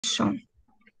shown.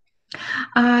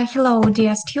 Hello,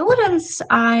 dear students.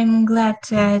 I'm glad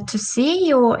to see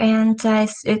you. And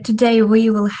today we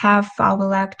will have our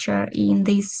lecture in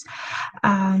this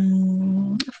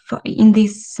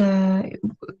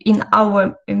in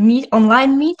our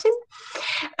online meeting.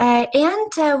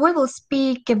 And we will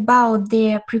speak about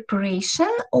the preparation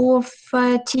of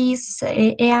teeth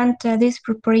and this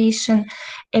preparation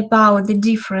about the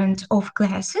different of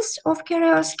classes of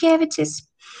carious cavities.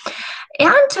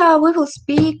 And we will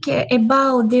speak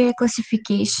about the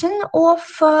classification of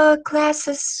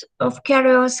classes of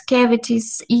carious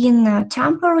cavities in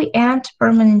temporary and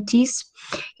permanent teeth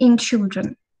in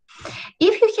children.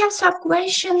 If you have some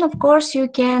question, of course, you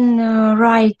can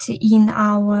write in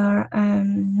our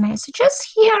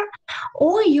messages here,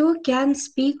 or you can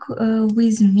speak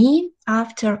with me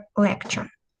after lecture.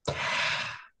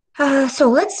 So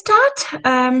let's start.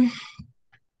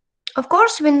 Of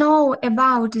course, we know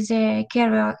about the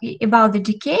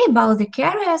decay, about the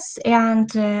caries, and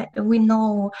we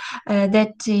know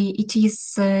that it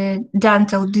is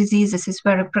dental diseases is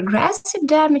very progressive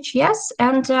damage. Yes,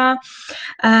 and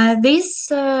this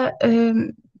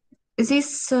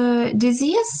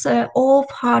disease of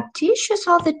hard tissues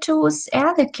of the tooth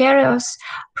and the carious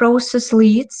process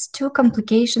leads to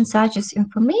complications such as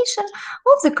inflammation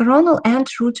of the coronal and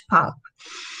root pulp.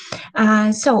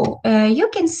 So you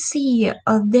can see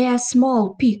the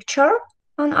small picture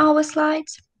on our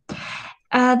slides.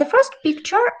 The first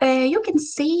picture, you can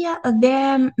see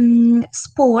the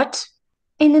spot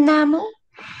in enamel,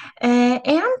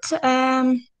 and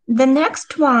the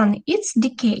next one, it's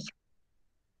decay.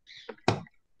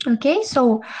 Okay,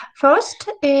 so first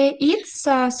it's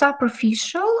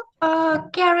superficial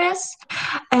caries,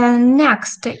 and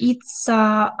next it's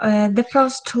the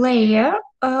first layer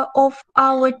of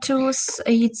our tooth,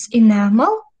 it's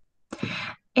enamel,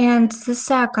 and the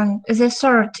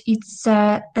third it's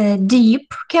a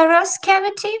deep carious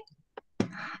cavity,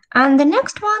 and the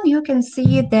next one you can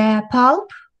see the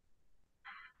pulp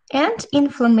and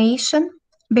inflammation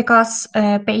because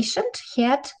patient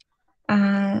had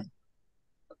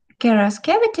carious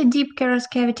cavity, deep carious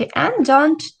cavity, and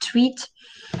don't treat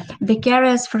the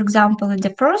caries, for example, in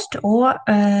the first or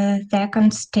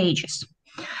second stages.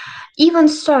 Even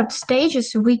third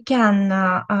stages, we can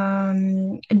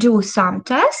do some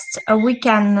tests. We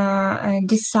can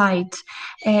decide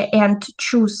and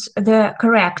choose the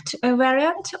correct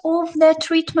variant of the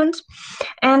treatment.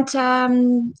 And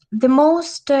the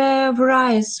most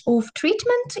varieties of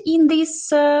treatment in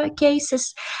these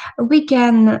cases, we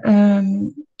can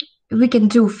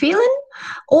do filling,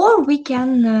 or we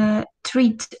can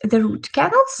treat the root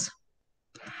canals,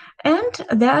 and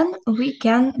then we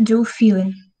can do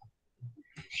filling.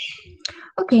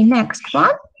 Okay, next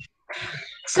one.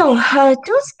 So,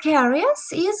 tooth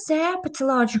caries is a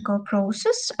pathological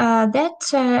process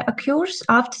that occurs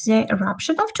after the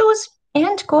eruption of tooth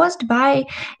and caused by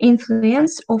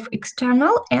influence of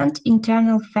external and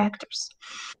internal factors.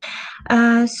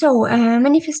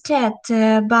 Manifested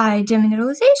by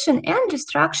demineralization and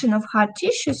destruction of hard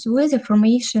tissues with the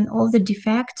formation of the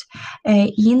defect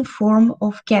in form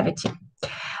of cavity.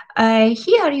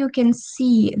 Here you can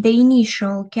see the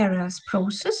initial carious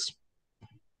process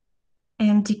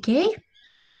and decay.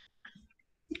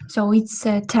 So it's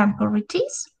temporary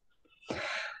teeth.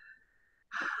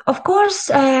 Of course,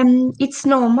 it's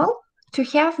normal to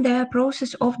have the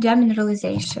process of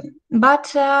demineralization,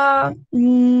 but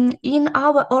in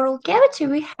our oral cavity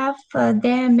we have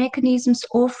the mechanisms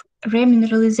of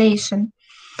remineralization,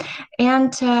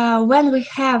 and when we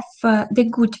have the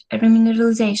good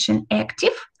remineralization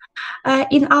active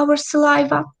in our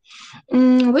saliva,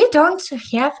 we don't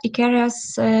have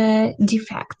carious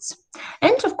defects.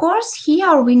 And of course,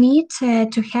 here we need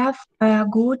to have a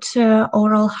good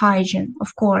oral hygiene,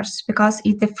 of course, because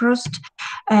it's the first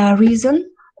reason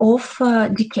of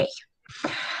decay.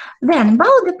 Then,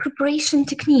 about the preparation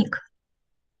technique.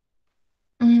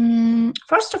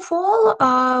 First of all,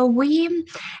 we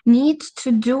need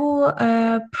to do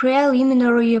a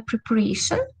preliminary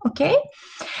preparation, okay,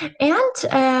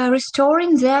 and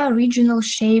restoring the original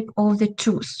shape of the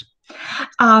tooth.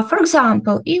 For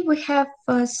example, if we have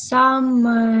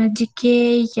some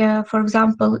decay, for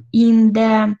example, in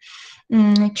the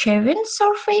chewing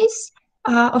surface,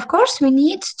 of course, we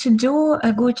need to do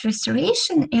a good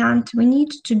restoration, and we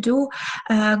need to do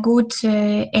good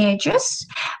edges.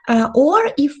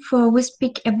 Or if we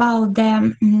speak about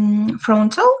the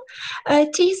frontal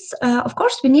teeth, of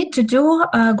course, we need to do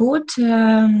a good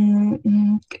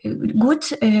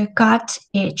cut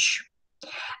edge.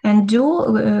 and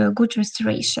do good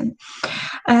restoration.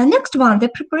 Next one, the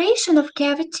preparation of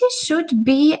cavity should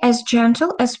be as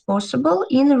gentle as possible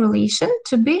in relation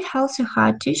to be healthy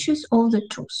hard tissues of the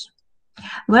tooth.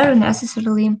 Very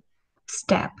necessarily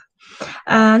step.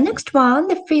 Next one,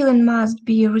 the filling must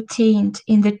be retained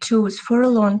in the tooth for a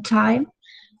long time.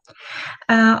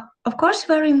 Of course,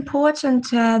 very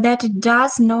important that it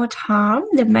does not harm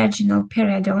the marginal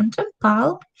periodontal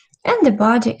pulp and the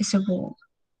body as a whole.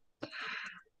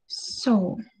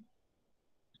 So,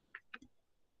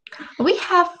 we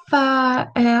have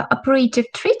operative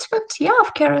treatment,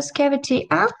 of carious cavity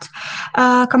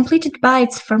and completed by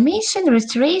its formation,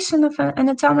 restoration of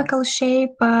anatomical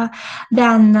shape,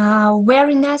 then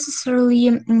very necessarily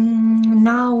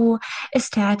now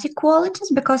aesthetic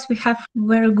qualities, because we have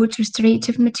very good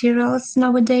restorative materials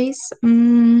nowadays.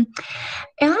 And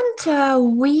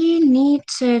we need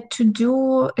to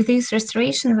do this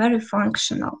restoration very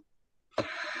functional.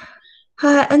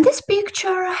 In this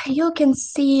picture, you can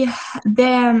see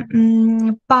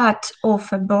the part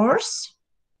of a bird,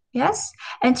 yes,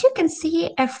 and you can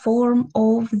see a form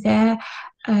of the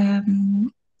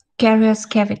carious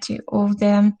cavity of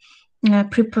the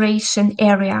preparation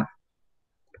area.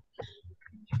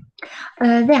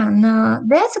 Then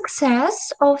the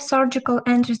success of surgical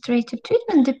and restorative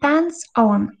treatment depends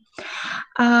on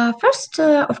first,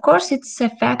 of course, it's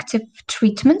effective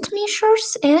treatment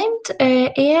measures and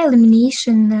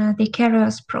elimination the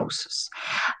carious process.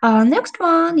 Next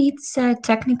one, it's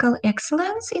technical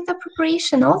excellence in the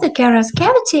preparation of the carious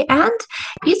cavity and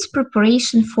its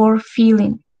preparation for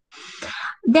filling.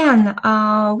 Then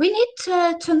we need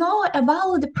to know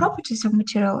about the properties of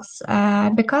materials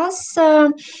because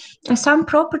some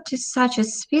properties such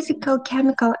as physical,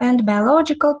 chemical, and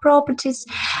biological properties,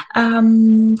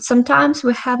 sometimes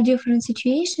we have different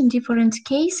situations, different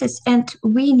cases, and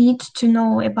we need to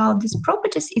know about these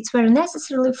properties. It's very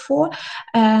necessary for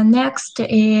our next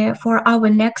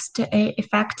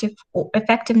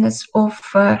effectiveness of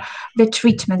the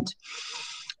treatment.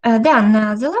 Then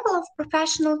the level of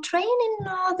professional training,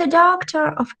 the doctor,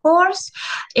 of course,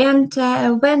 and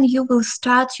when you will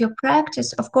start your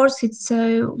practice, of course, it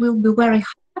will be very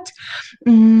hard.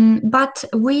 But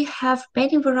we have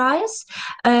many varieties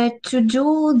to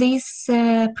do this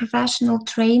professional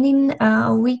training.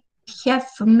 We have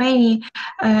many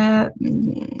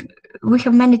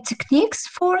techniques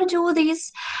for do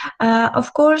this.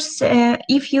 Of course,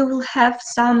 if you will have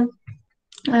some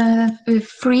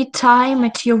free time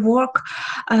at your work,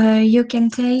 you can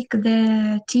take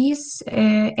the teeth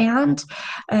and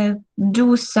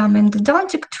do some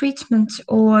endodontic treatment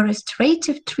or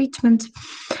restorative treatment.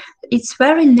 It's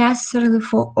very necessary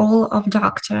for all of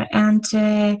doctor. And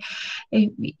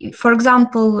for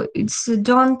example,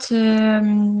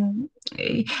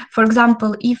 for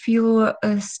example, if you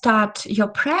start your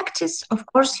practice, of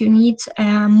course, you need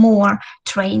more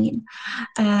training.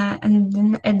 And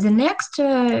then at the next,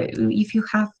 if you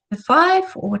have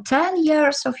 5 or 10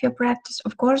 years of your practice,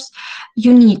 of course,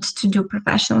 you need to do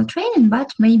professional training,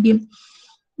 but maybe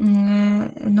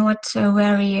not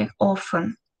very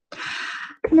often.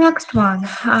 Next one,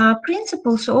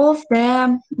 principles of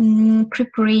the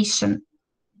preparation.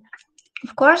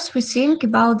 Of course, we think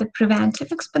about the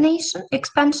preventive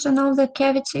expansion of the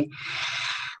cavity.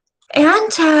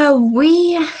 And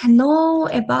we know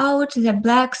about the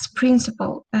Black's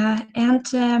principle. And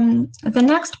the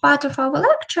next part of our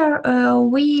lecture,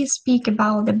 we speak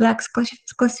about the Black's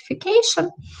classification.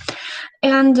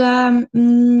 And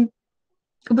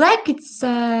Black, it's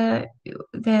the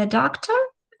doctor,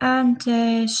 and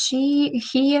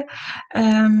he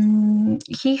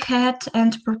had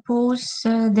and proposed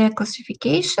the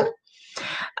classification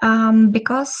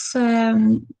because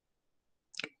in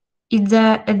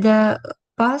the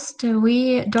past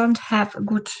we didn't have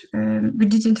good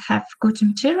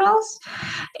materials,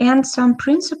 and some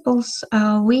principles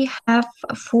we have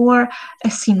for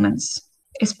Siemens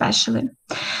especially.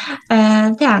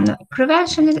 Then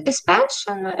prevention is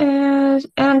expansion,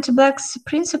 and Black's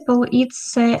principle,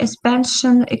 it's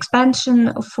expansion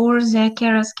for the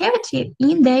carious cavity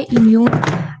in the immune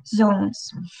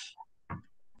zones.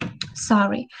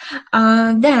 Sorry.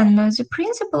 Then the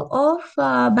principle of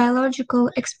biological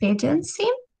expediency.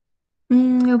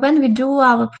 When we do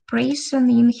our preparation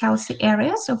in healthy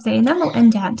areas of the enamel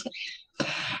and dentin.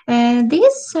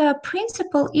 This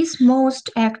principle is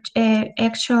most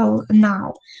actual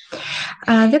now.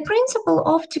 The principle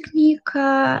of technique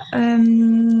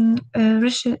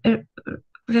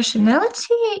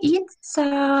rationality is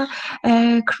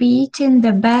creating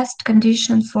the best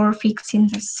condition for fixing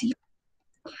the seal.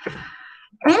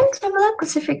 And the Black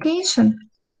classification.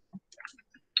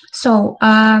 So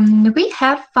we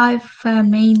have five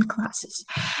main classes,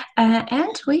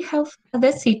 and we have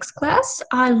the sixth class.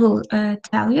 I will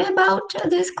tell you about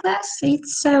this class.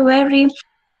 It's very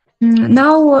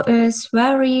now is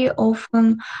very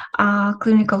often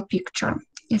clinical picture.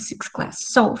 The sixth class.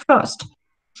 So first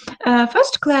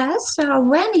class,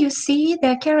 when you see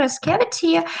the carious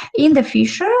cavity in the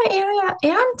fissure area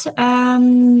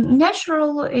and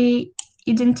natural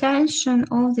indentation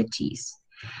of the teeth.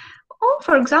 Or,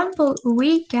 for example,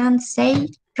 we can say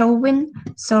showing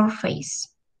surface.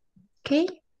 Okay,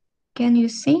 can you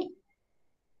see?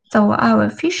 So our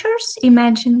fissures,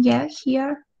 imagine, yeah,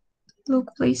 here,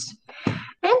 look please.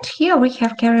 And here we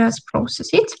have carious process,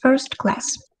 it's first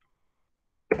class.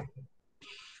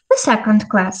 The second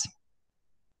class.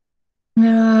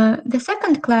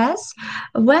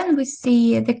 When we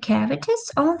see the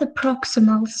cavities on the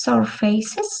proximal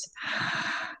surfaces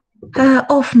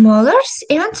of molars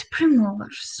and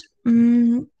premolars.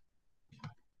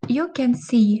 You can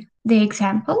see the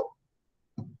example,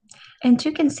 and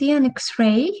you can see an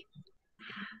X-ray.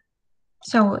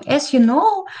 So, as you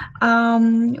know,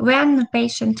 when a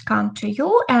patient comes to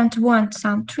you and wants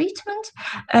some treatment,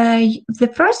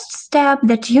 the first step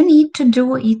that you need to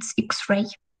do is X-ray.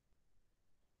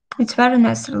 It's very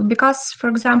necessary because, for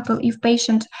example, if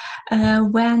patient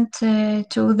went to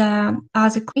the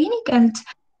other clinic and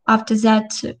after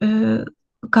that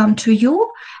come to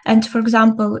you, and for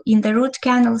example, in the root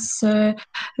canals,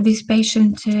 this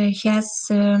patient has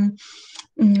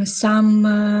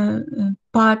some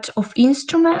part of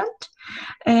instrument,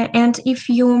 and if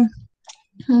you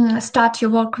start your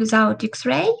work without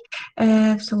X-ray,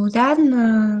 so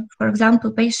then, for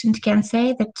example, patient can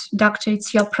say that, doctor,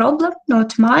 it's your problem,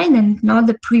 not mine, and not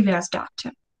the previous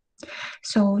doctor.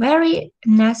 So very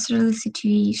natural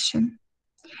situation.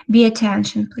 Be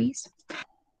attention, please.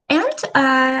 And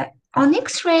on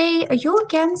X-ray, you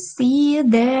can see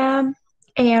the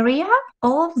area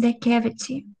of the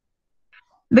cavity.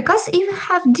 Because if you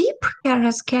have deep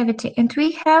carious cavity and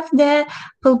we have the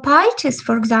pulpitis,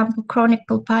 for example, chronic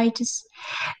pulpitis,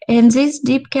 and this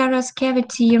deep carious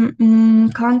cavity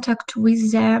contact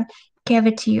with the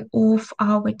cavity of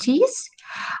our teeth.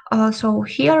 So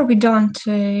here we don't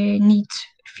need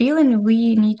filling,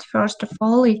 we need first of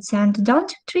all it's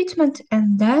endodontic treatment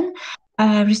and then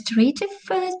restorative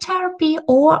therapy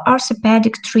or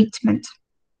orthopedic treatment.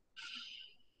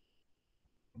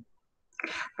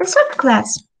 The third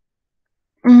class,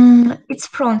 it's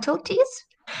frontal teeth,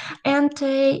 and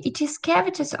it is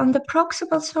cavities on the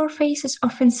proximal surfaces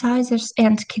of incisors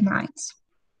and canines,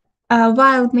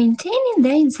 while maintaining the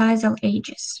incisal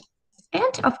edges.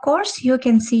 And of course, you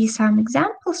can see some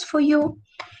examples for you.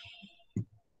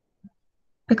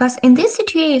 Because in this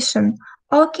situation,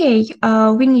 okay,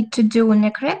 we need to do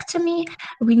necrectomy,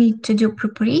 we need to do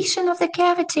preparation of the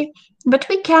cavity, but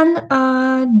we can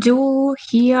do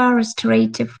here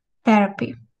restorative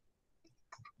therapy.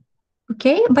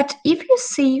 Okay, but if you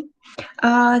see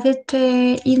that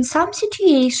in some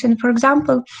situation, for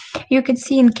example, you can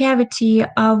see in cavity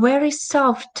a very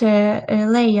soft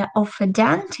layer of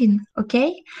dentin,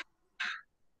 okay?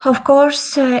 Of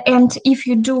course, and if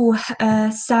you do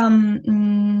some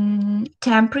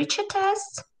temperature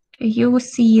tests, you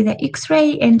see the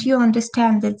X-ray and you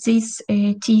understand that this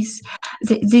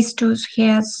this tooth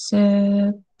has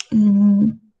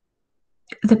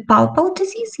the pulpal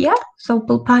disease, yeah, so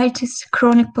pulpitis,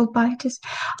 chronic pulpitis.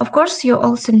 Of course, you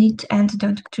also need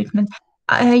endodontic treatment.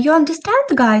 You understand,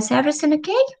 guys? Everything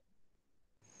okay?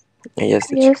 Yes,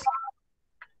 teacher. Yes,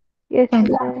 yes, And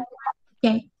teacher.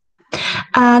 okay.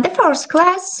 The first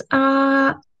class,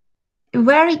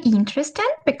 very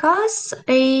interesting because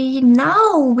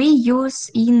now we use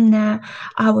in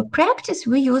our practice,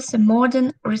 we use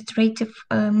modern restorative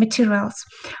materials.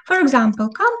 For example,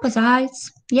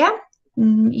 composites, yeah,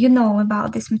 you know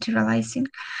about this materializing.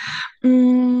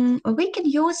 We can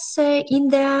use in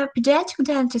the pediatric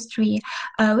dentistry,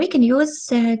 we can use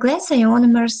glass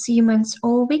ionomer cements,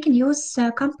 or we can use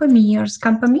compomeres.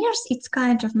 Compomeres, it's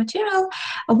kind of material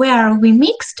where we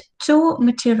mixed two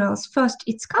materials. First,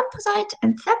 it's composite,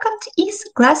 and second is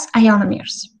glass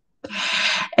ionomers.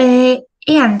 And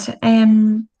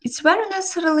it's very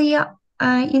necessarily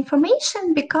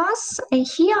information because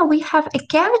here we have a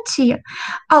cavity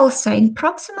also in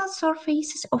proximal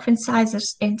surfaces of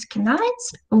incisors and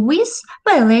canines with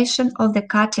violation of the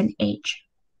cutting edge.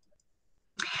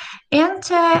 And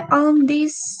on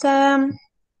this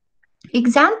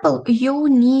example, you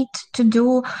need to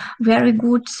do very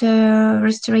good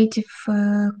restorative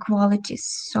qualities.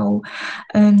 So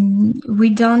we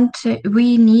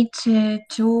need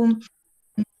to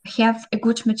have a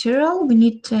good material, we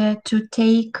need to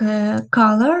take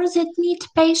colors that meet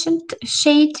patient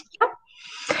shade.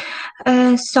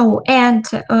 And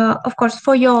of course,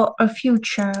 for your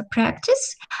future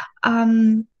practice,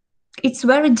 it's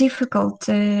very difficult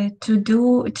to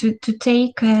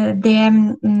take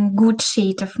the good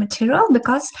shade of material,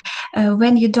 because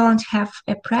when you don't have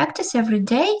a practice every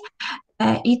day,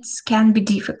 it can be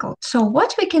difficult. So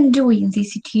what we can do in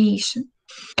this situation?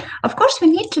 Of course, we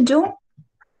need to do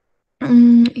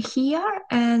here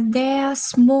the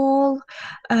small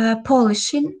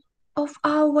polishing of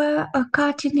our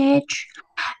cutting edge.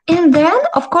 And then,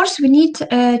 of course, we need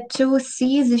to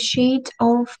see the shade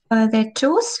of the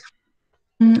tooth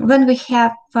when we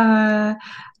have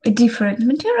different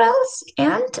materials,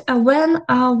 and when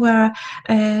our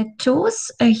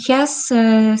tooth has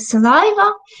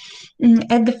saliva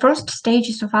at the first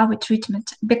stages of our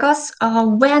treatment. Because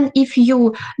if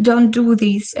you don't do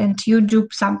this and you do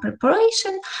some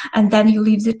preparation and then you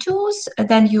leave the tooth,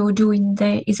 then you're doing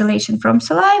the isolation from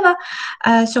saliva,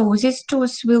 so this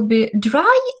tooth will be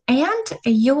dry, and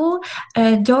you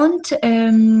don't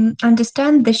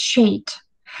understand the shade.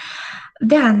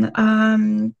 Then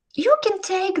you can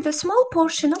take the small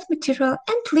portion of material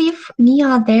and leave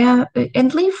near there,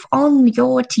 and leave on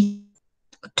your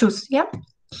tooth, yeah,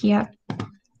 here.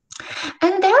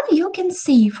 And then you can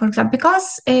see, for example,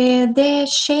 because the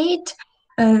shades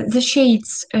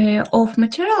of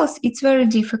materials, it's very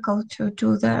difficult to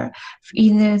do the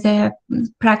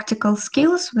practical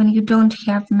skills when you don't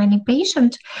have many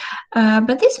patients.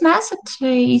 But this method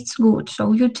it's good.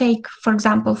 So you take, for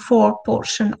example, 4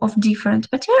 portion of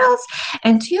different materials,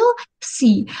 and you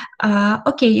see,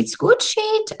 okay, it's good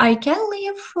shade, I can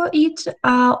leave it,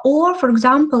 or for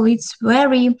example, it's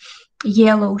very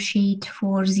yellow shade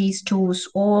for these tools,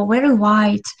 or very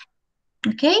white.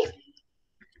 Okay,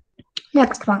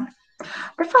 next one.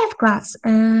 The 5 class.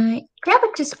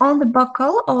 Cavities on the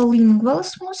buccal or lingual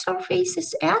smooth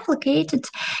surfaces are located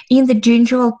in the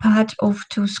gingival part of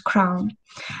tooth crown.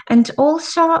 And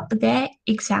also the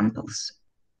examples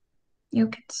you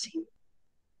can see.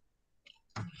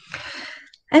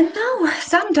 And now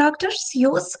some doctors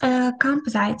use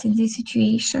composites in this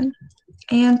situation,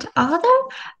 and other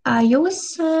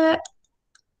use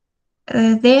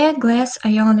their glass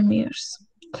ionomers.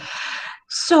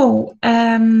 So,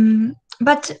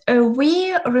 but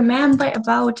we remember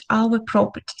about our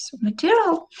properties of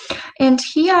material. And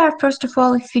here, first of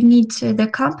all, if we need the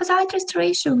composite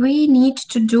restoration, we need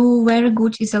to do very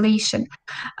good isolation.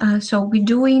 So we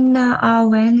do in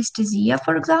our anesthesia,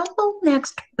 for example.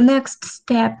 Next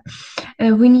step,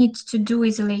 we need to do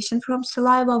isolation from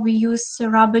saliva. We use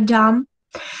rubber dam.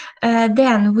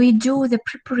 Then we do the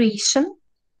preparation.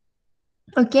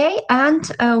 Okay, and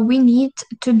we need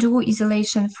to do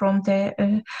isolation from the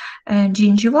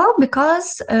gingival,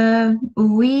 because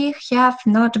we have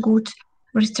not good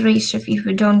restoration if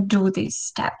we don't do these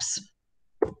steps.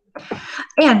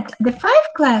 And the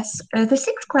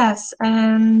 6th class,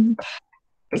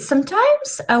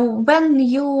 sometimes when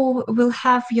you will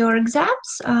have your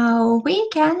exams, we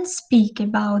can speak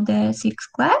about the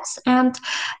 6th class. And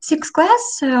 6th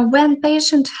class, when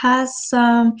patient has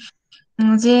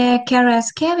the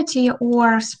carious cavity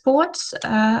or spots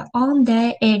on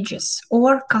the edges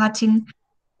or cutting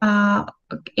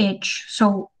edge.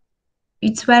 So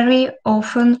it's very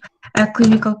often a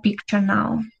clinical picture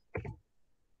now.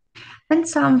 And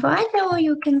some video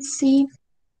you can see.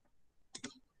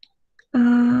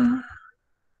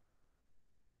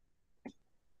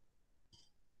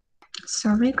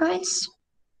 Sorry, guys.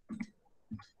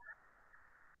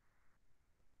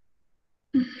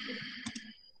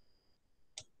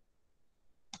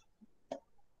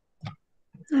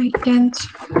 I can't.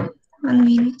 1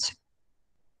 minute.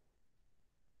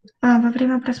 Во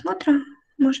время просмотра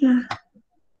можно...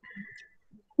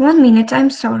 1 minute. I'm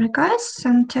sorry, guys.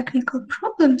 Some technical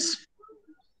problems.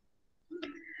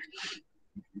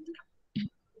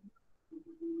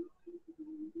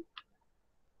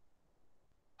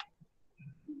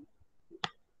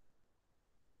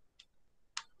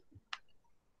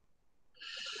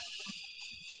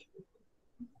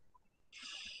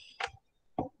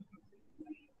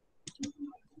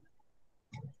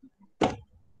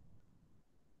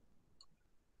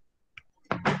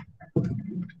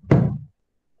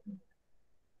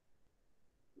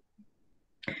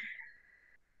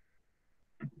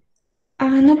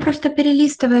 Оно просто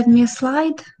перелистывает мне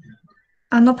слайд.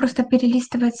 Оно просто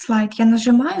перелистывает слайд. Я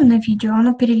нажимаю на видео,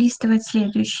 оно перелистывает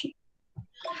следующий.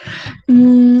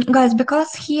 Guys,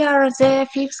 because here the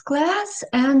 5th class,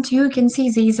 and you can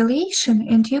see the isolation,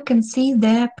 and you can see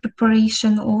the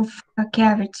preparation of a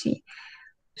cavity.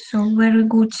 So very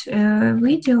good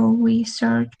video we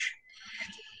search,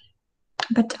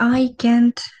 but I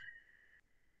can't.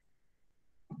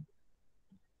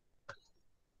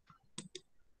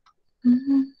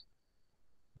 Mhm.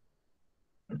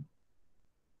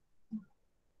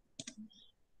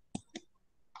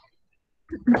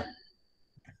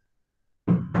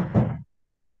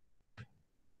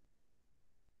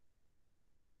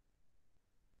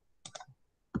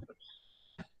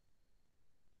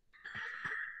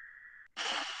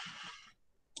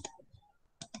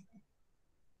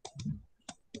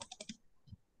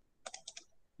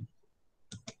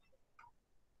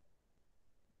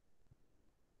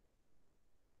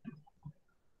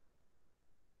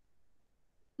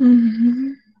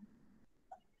 Mhm.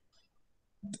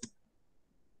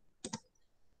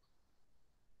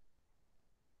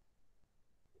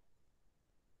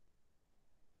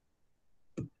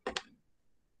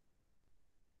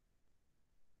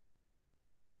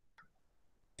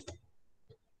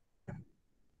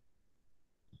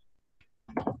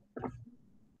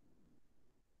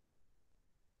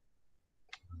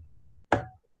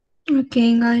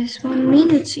 Okay, guys, 1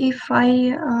 minute. If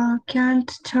I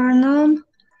can't turn on,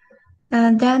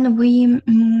 then we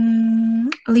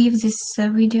leave this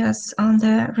videos on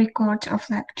the record of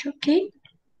lecture. Okay.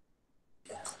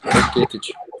 Okay,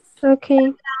 teacher.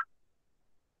 Okay.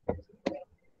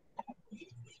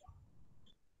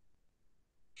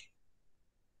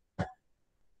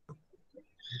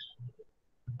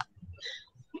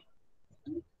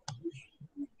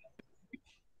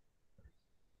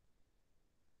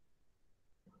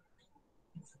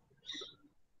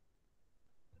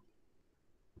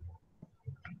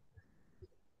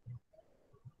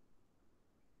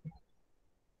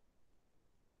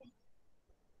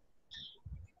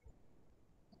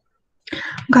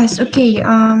 Guys, okay.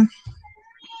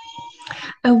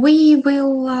 We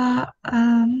will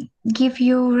give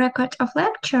you record of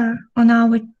lecture on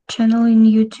our channel in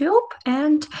YouTube,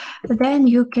 and then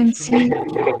you can see.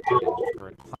 Extremely challenging for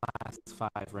a class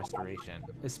 5 restoration,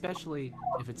 especially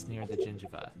if it's near the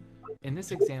gingiva. In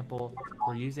this example,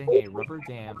 we're using a rubber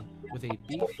dam with a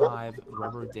B5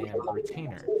 rubber dam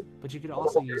retainer, but you could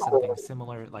also use something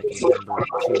similar like a number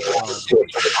 212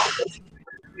 retainer.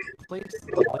 Place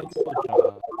the lingual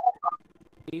jaw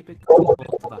apical to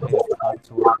the height of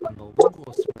contour on the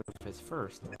lingual surface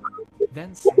first,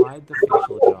 then slide the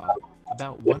facial jaw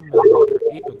about 1 millimeter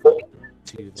apical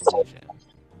to the lesion.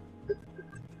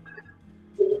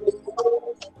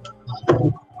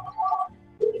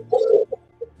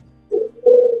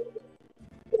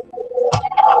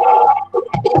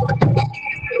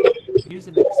 Use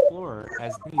an explorer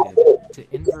as needed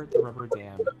to invert the rubber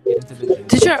dam into the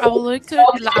Teacher,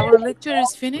 gingival our lecture is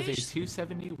with a finished.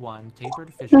 271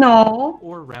 tapered fissure No. burr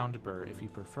or round burr if you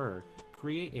prefer.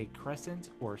 Create a crescent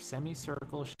or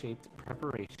semicircle shaped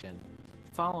preparation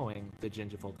following the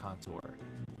gingival contour.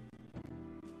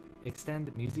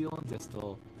 Extend mesial and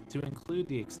distal to include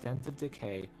the extent of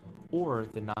decay or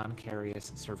the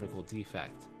non-carious cervical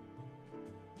defect.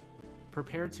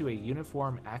 Prepare to a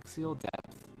uniform axial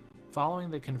depth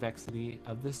following the convexity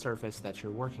of the surface that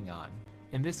you're working on,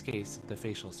 in this case, the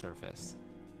facial surface.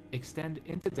 Extend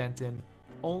into dentin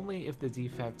only if the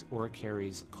defect or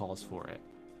caries calls for it.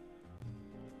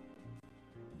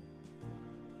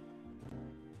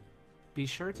 Be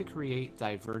sure to create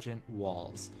divergent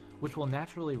walls, which will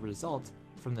naturally result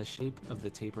from the shape of the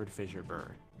tapered fissure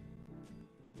burr.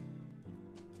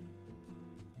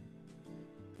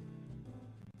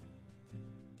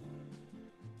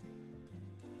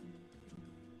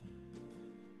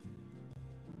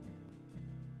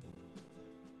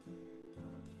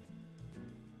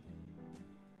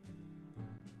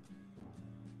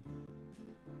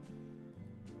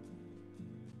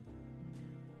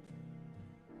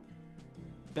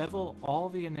 Bevel all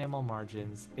the enamel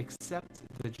margins except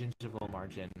the gingival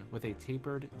margin with a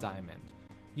tapered diamond.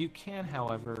 You can,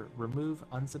 however, remove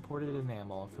unsupported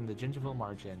enamel from the gingival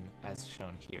margin as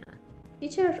shown here.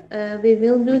 Teacher, we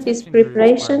will do this Retention grooves are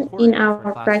preparation in important our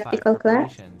for class 5 practical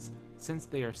class. preparations since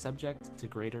they are subject to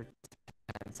greater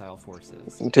tensile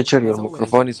forces. Teacher, your As always,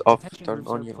 microphone is off. retention Turn grooves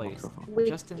on are your placed microphone. We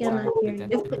just cannot inside hear the you.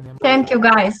 dentin enamel. Thank you,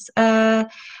 guys.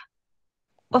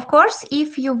 Of course,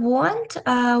 if you want,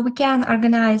 we can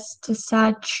organize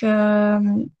such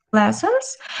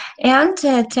lessons and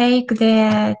take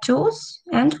the tools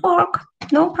and work.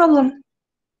 No problem.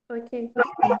 Okay.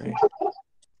 Okay.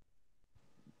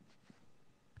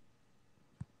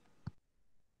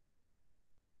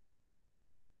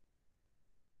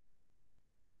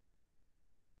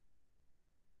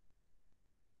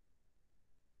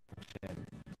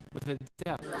 With a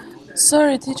depth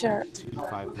Sorry, teacher. to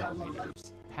 5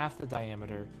 millimeters. half the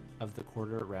diameter of the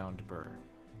quarter-round burr.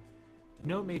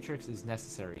 No matrix is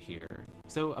necessary here,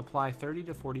 so apply 30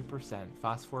 to 40%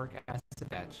 phosphoric acid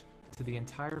etch to the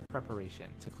entire preparation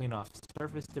to clean off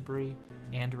surface debris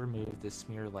and remove the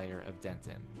smear layer of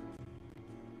dentin.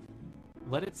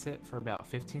 Let it sit for about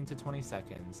 15 to 20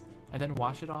 seconds, and then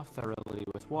wash it off thoroughly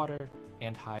with water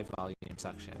and high volume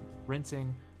suction,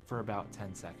 rinsing for about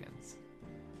 10 seconds.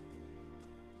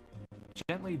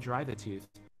 Gently dry the tooth,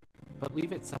 but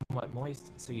leave it somewhat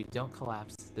moist so you don't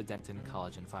collapse the dentin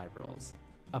collagen fibrils.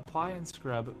 Apply and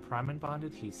scrub Prime and Bond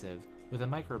adhesive with a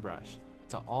microbrush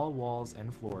to all walls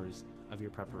and floors of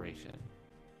your preparation.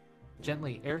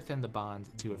 Gently air thin the bond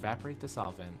to evaporate the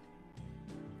solvent,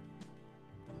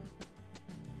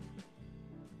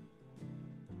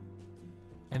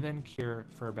 and then cure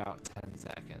for about 10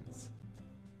 seconds.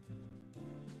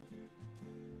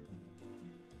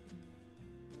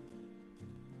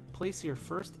 Place your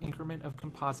first increment of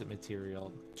composite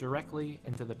material directly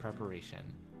into the preparation,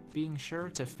 being sure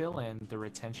to fill in the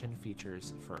retention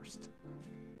features first.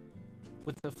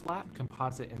 With the flat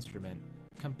composite instrument,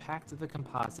 compact the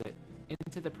composite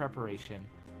into the preparation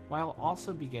while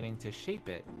also beginning to shape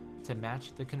it to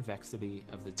match the convexity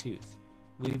of the tooth,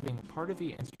 leaving part of the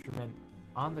instrument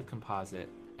on the composite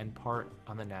and part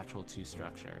on the natural tooth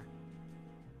structure.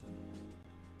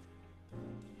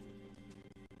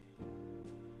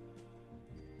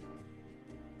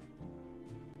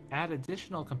 Add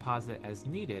additional composite as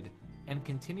needed and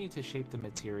continue to shape the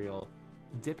material,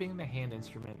 dipping the hand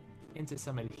instrument into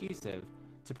some adhesive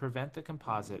to prevent the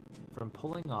composite from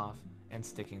pulling off and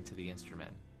sticking to the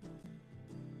instrument.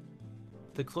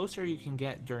 The closer you can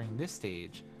get during this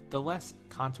stage, the less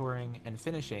contouring and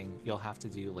finishing you'll have to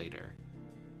do later.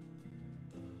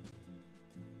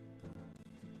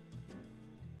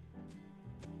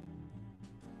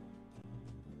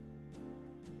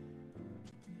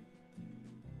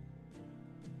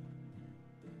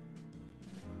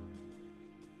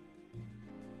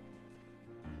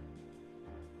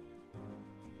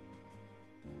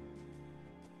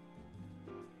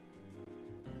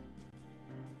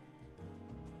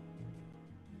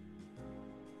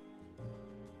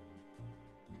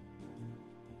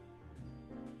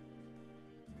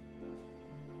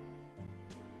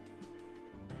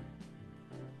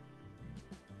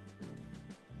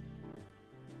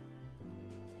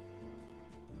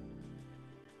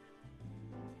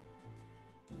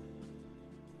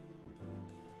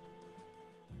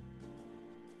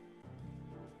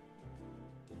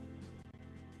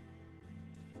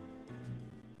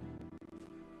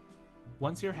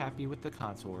 Once you're happy with the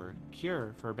contour,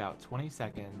 cure for about 20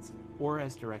 seconds or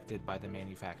as directed by the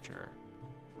manufacturer.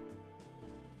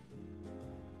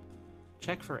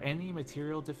 Check for any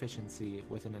material deficiency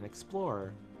within an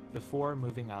Explorer before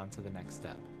moving on to the next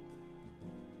step.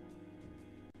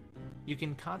 You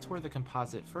can contour the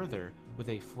composite further with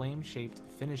a flame-shaped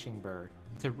finishing burr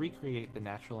to recreate the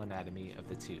natural anatomy of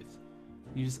the tooth.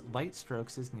 Use light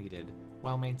strokes as needed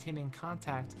while maintaining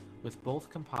contact with both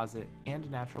composite and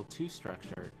natural tooth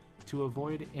structure to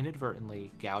avoid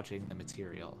inadvertently gouging the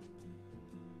material.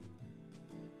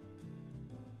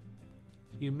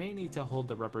 You may need to hold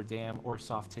the rubber dam or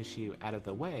soft tissue out of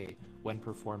the way when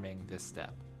performing this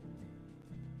step.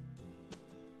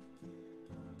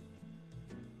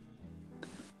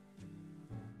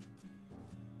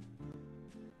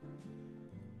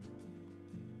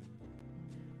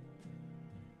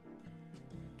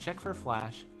 Check for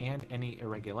flash and any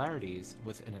irregularities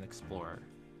within an Explorer.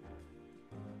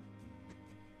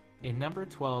 A number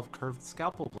 12 curved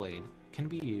scalpel blade can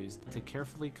be used to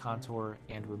carefully contour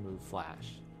and remove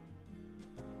flash.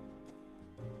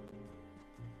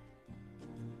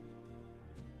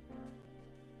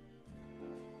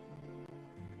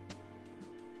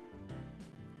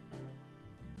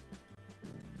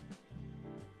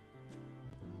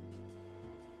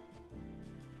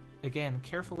 Again,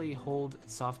 carefully hold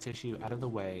soft tissue out of the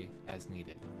way as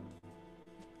needed.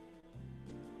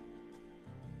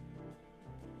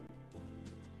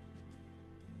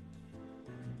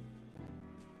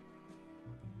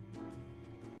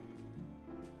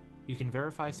 You can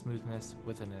verify smoothness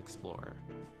with an Explorer.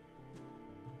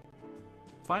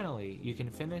 Finally, you can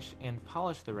finish and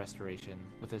polish the restoration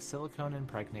with a silicone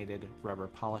impregnated rubber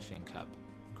polishing cup.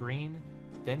 Green,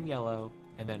 then yellow,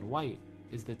 and then white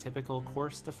is the typical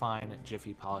coarse to fine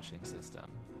Jiffy polishing system.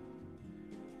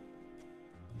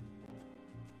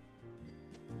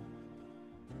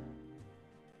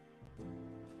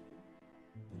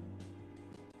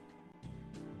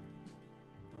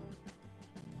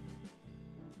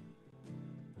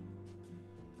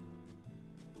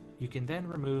 You can then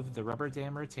remove the rubber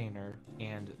dam retainer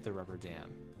and the rubber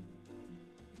dam.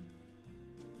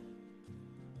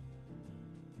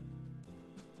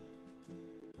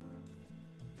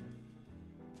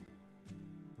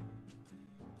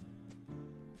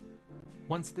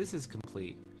 Once this is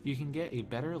complete, you can get a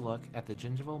better look at the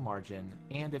gingival margin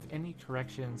and if any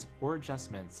corrections or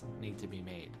adjustments need to be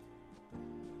made.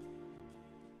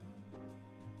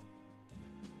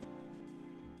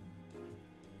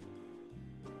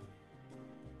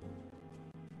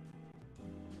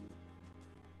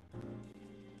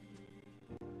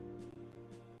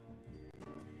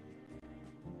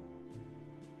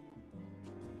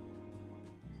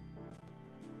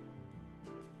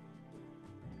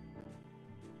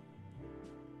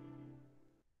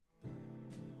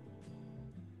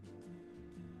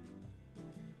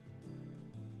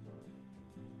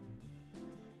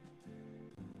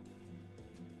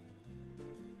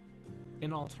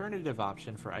 An alternative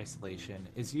option for isolation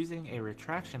is using a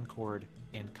retraction cord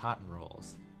and cotton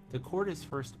rolls. The cord is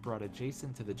first brought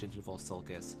adjacent to the gingival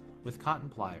sulcus with cotton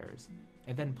pliers,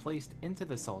 and then placed into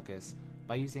the sulcus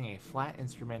by using a flat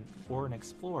instrument or an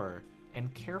explorer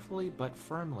and carefully but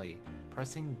firmly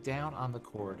pressing down on the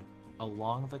cord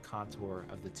along the contour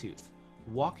of the tooth,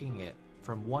 walking it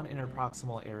from one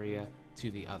interproximal area to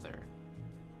the other.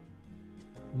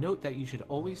 Note that you should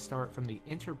always start from the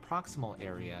interproximal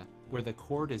area where the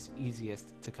cord is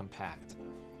easiest to compact.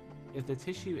 If the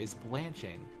tissue is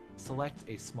blanching, select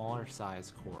a smaller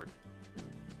size cord.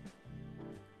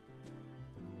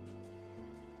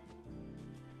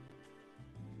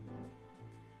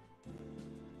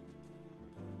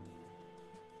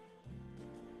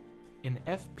 An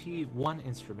FP1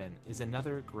 instrument is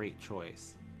another great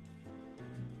choice.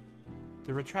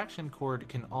 The retraction cord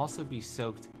can also be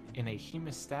soaked in a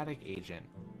hemostatic agent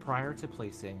prior to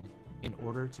placing in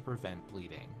order to prevent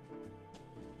bleeding.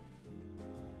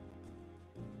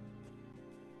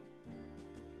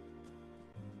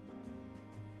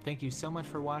 Thank you so much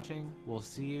for watching. We'll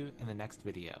see you in the next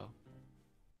video.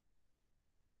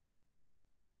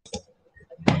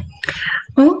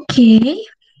 Okay,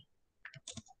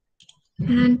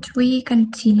 and we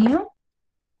continue.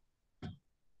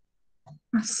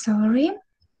 Sorry.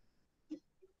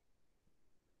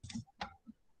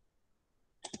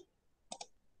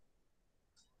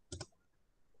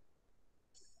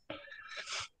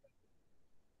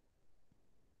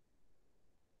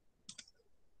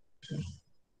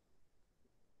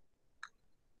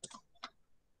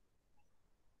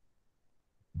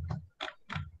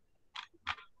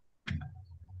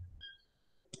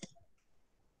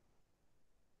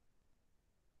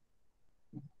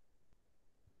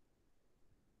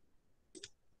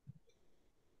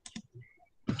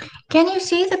 Can you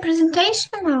see the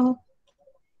presentation now?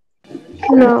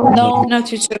 No. No,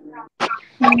 teacher.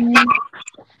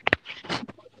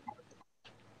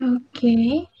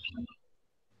 Okay.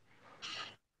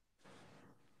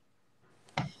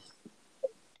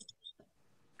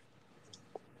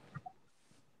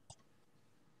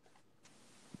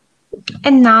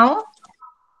 And now?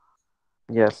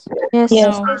 Yes. Yes.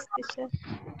 Yes. Yes, teacher.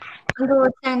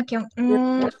 Good, thank you.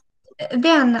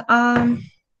 Then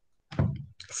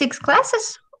 6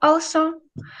 classes also,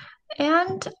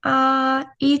 and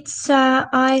it's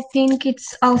I think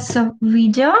it's also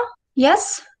video.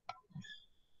 Yes.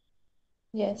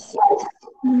 Yes.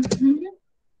 Mhm.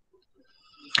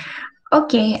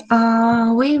 Okay,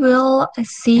 we will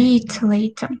see it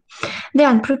later.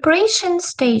 Then preparation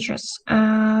stages.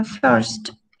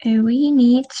 First, we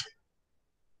need.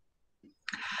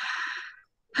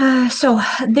 So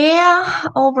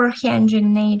the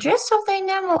overhanging edges of the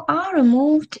enamel are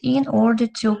removed in order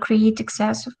to create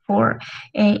access for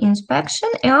inspection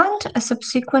and a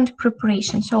subsequent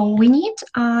preparation. So we need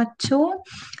to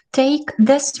take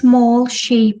the small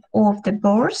shape of the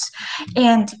bores,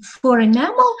 and for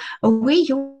enamel we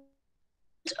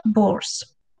use bores.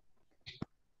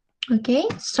 Okay,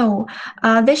 so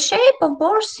the shape of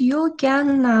bores you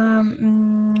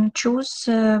can choose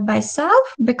by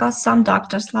self, because some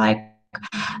doctors like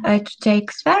to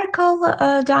take spherical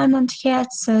diamond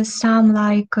heads, some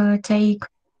like take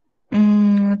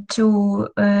to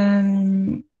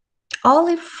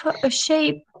olive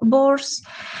shape bores.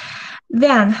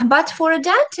 Then, but for a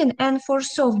dentin and for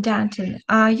soft dentin,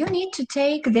 you need to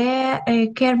take the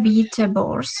carious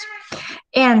bores,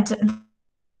 and the diameter of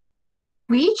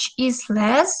which is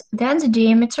less than the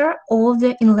diameter of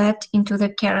the inlet into the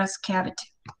carious cavity.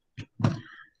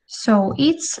 So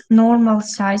it's normal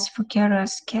size for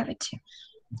carious cavity.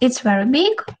 It's very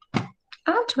big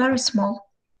and very small.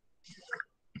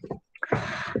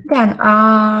 Then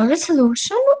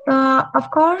resolution,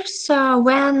 of course,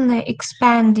 when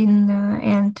expanding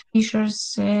and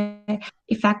fissures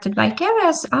affected by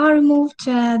carious are removed,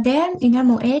 then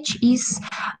enamel edge is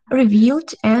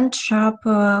revealed and sharp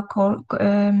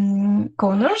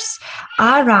corners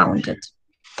are rounded.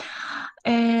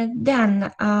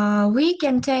 Then we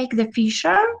can take the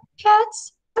fissure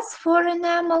heads, yes, for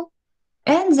enamel,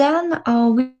 and then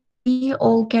we can see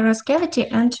all carious cavity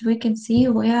and we can see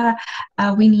where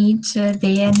we need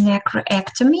the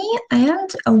necrectomy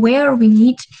and where we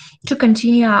need to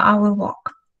continue our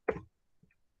work.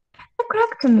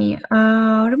 Necrectomy,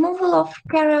 removal of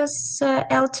carious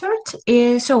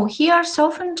altered, so here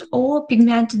softened or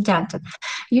pigmented dentin.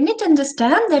 You need to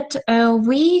understand that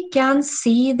we can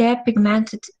see the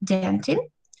pigmented dentin,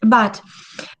 but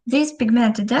this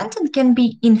pigmented dentin can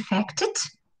be infected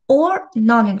or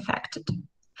non-infected.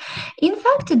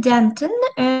 Infected dentin,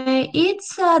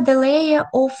 it's the layer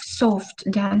of soft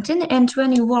dentin, and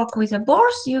when you work with a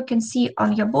boards, you can see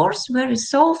on your boards very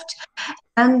soft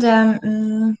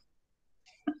and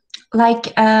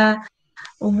like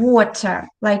water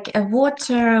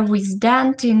with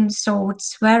dentin, so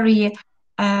it's very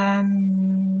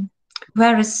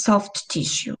soft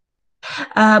tissue.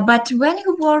 But when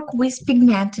you work with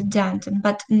pigmented dentin,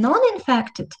 but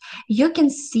non-infected, you can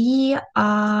see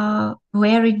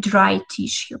very dry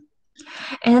tissue.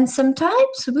 And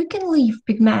sometimes we can leave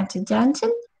pigmented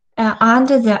dentin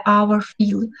under our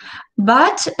feel,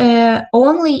 but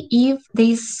only if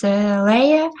this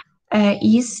layer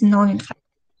is non-infected.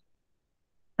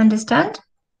 Understand?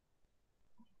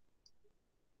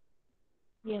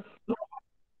 Yes.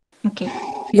 Okay.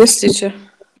 Yes, teacher.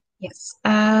 Yes,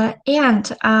 and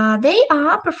they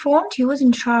are performed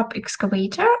using sharp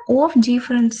excavator of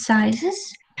different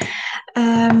sizes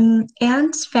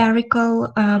and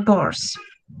spherical bores.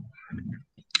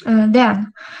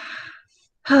 Then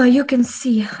you can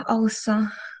see also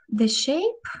the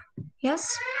shape.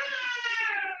 Yes.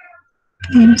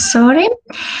 I'm sorry.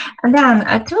 Then,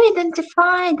 to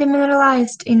identify the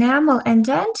mineralized enamel and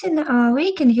dentin,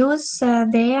 we can use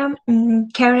the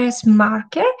carious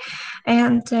marker,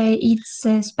 and it's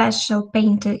a special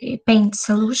paint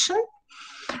solution.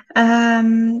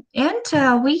 And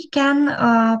we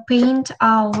can paint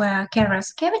our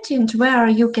carious cavity, and where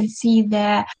you can see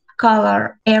the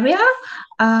color area,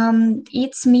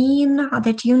 it's mean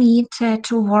that you need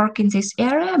to work in this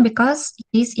area because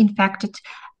it is infected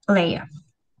layer.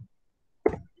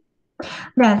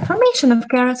 Then formation of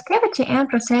carious cavity and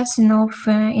processing of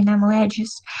enamel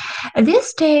edges. At this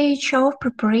stage of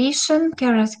preparation,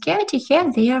 carious cavity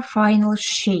have their final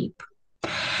shape.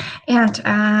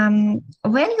 And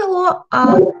when you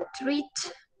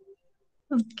treat,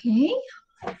 okay,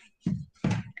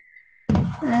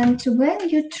 and when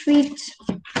you treat,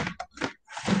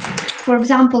 for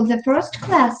example, the first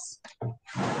class,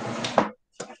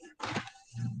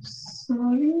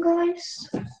 sorry guys.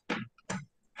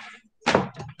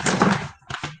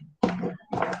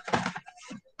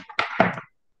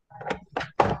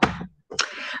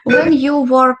 When you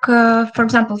work, for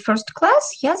example, first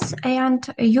class, yes, and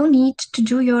you need to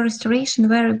do your restoration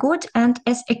very good and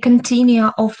as a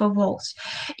continua of walls.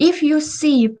 If you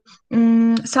see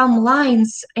some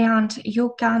lines and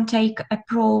you can take a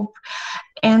probe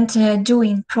and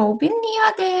doing probing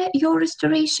near your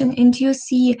restoration and you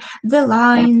see the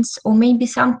lines or maybe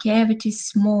some cavities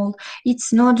small,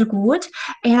 it's not good.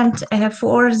 And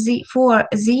for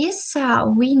this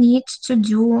we need to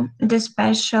do the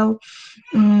special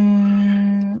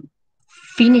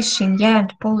finishing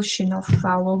and polishing of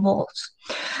our walls.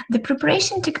 The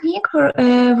preparation technique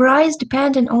varies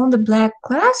depending on the black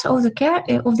glass of the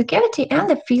cavity and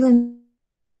the filling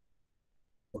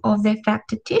of the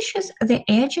affected tissues. The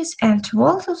edges and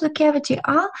walls of the cavity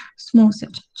are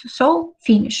smoothed, so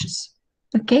finishes.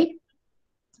 Okay.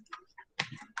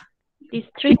 These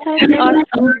three types are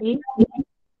truly.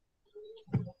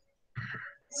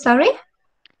 Sorry.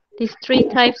 These three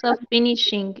types of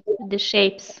finishing the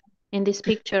shapes in this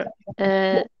picture,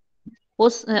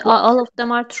 all of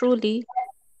them are truly.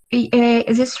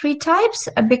 The three types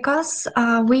because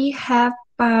we have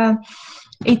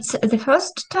it's the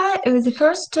first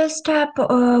step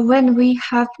when we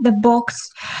have the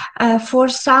box. For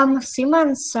some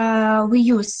cements we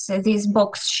use this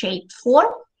box shape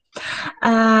form.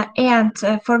 And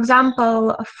for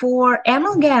example, for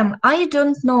amalgam, I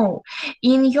don't know.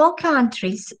 In your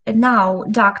countries now,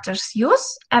 doctors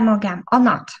use amalgam or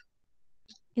not?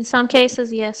 In some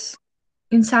cases, yes.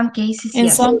 In some cases, In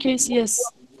yes. some cases, yes.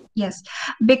 Yes,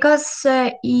 because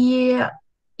in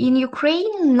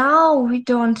Ukraine now we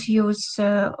don't use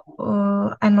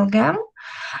amalgam.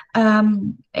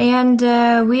 and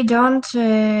we don't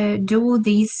do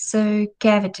these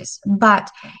cavities. But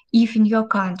if in your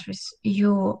countries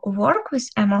you work with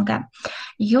amalgam,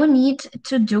 you need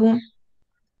to do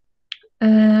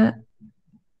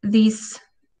this.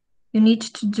 You need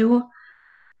to do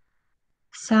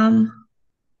some.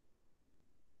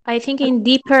 I think in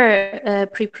deeper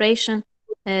preparation,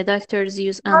 doctors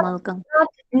use amalgam.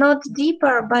 Not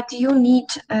deeper, but you need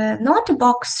not a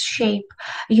box shape.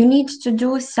 You need to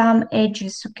do some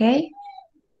edges, okay?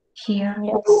 Here.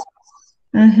 Yes.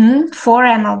 For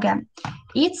amalgam.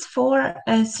 It's for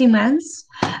cements.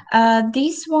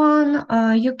 This one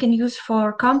you can use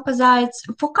for composites.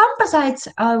 For composites,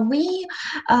 we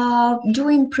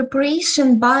doing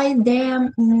preparation by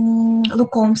the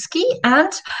Lukomsky and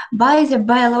by the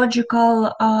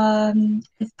biological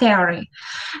theory.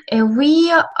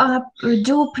 We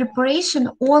do preparation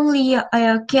only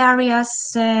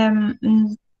carious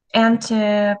and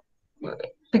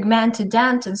pigmented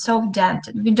dent and soft dent.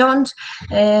 We don't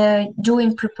do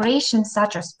in preparation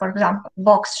such as, for example,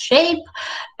 box shape,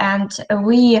 and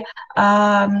we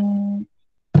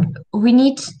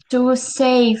need to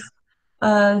save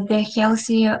the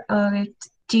healthy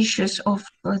tissues of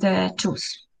the tooth.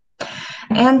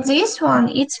 And this one,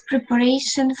 it's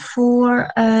preparation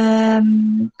for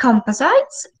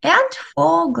composites and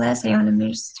for glass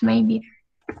ionomers, maybe.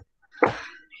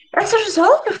 As a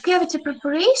result of cavity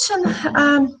preparation,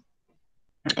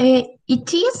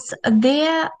 it is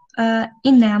the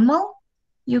enamel,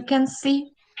 you can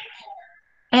see,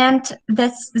 and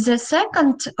that's the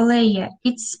second layer,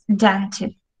 it's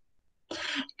dentin.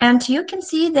 And you can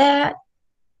see the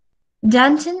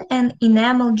dentin and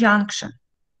enamel junction,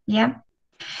 yeah?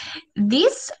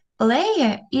 This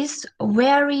layer is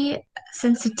very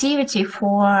sensitivity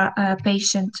for a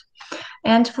patient.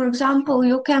 And for example,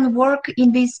 you can work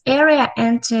in this area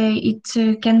and it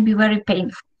can be very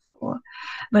painful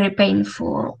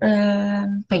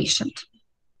patient.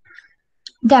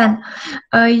 Then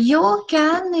you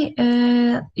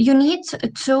need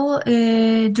to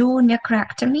do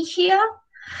necrectomy here,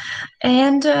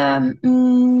 and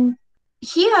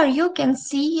here you can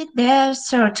see the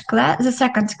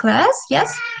second class,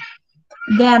 yes,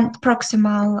 then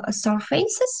proximal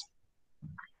surfaces,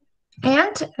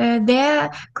 and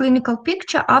their clinical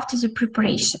picture after the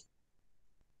preparation.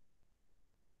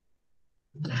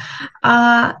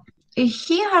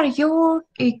 Here you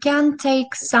can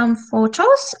take some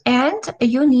photos, and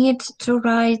you need to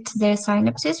write the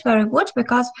synopsis very good,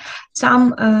 because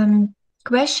some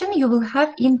question you will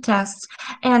have in tests,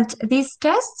 and these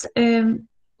tests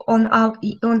on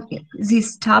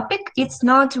this topic, it's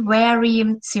not very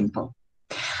simple.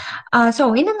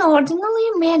 So in an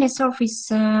ordinary, many surface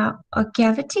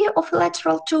cavity of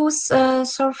lateral tooth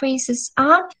surfaces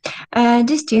are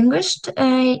distinguished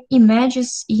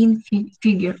images in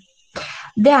figure.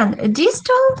 Then a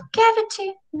distal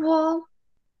cavity wall,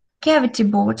 cavity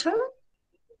bottom,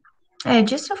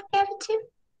 edges of cavity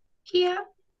here.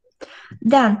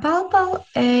 Then pulpal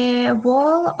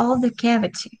wall of the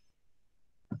cavity.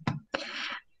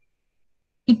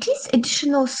 It is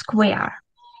additional square.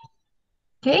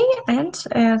 Okay, and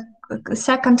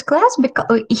second class,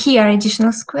 because here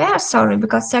additional square, sorry,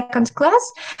 because second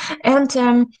class, and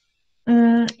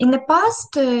in the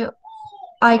past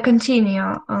I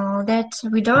continue that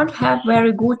we don't have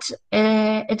very good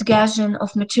adhesion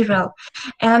of material,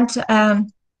 and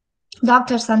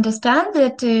doctors understand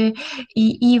that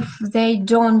if they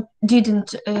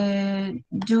didn't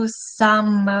do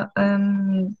some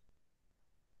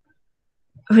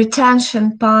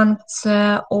retention points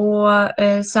or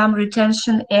some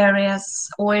retention areas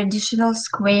or additional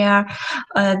square,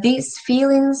 these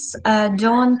fillings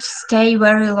don't stay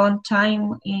very long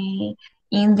time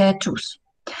in the tooth.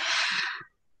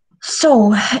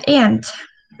 So, and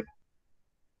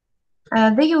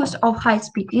the use of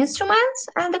high-speed instruments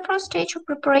and the first stage of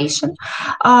preparation,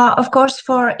 of course,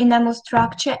 for enamel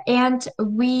structure, and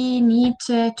we need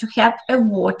to have a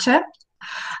water.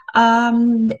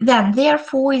 Then,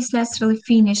 therefore, is necessarily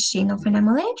finishing of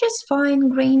enamel edges,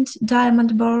 fine-grained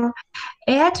diamond burr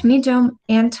at medium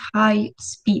and high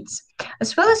speeds,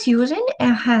 as well as using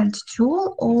a hand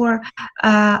tool or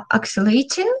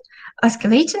oscillating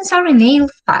nail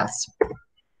files.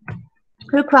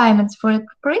 Requirements for the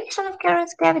preparation of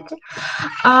carious cavity.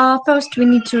 First, we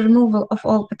need to removal of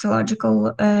all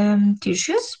pathological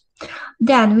tissues.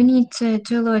 Then we need to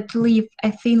leave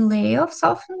a thin layer of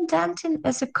softened dentin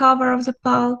as a cover of the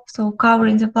pulp, so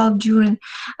covering the pulp during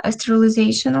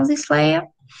sterilization of this layer.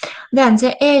 Then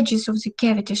the edges of the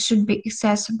cavity should be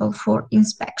accessible for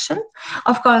inspection.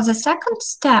 Of course, the second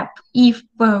step, if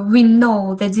we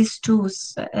know that these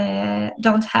tools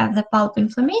don't have the pulp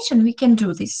inflammation, we can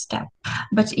do this step.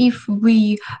 But if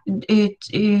we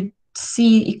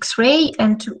see X-ray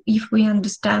and if we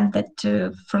understand that,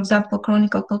 for example,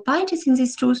 chronic pulpitis in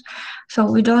these tools, so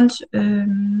we don't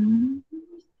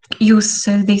use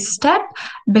this step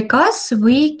because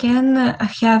we can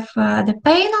have the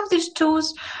pain of these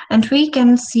tools and we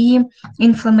can see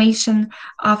inflammation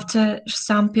after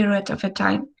some period of a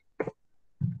time.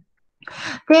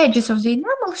 The edges of the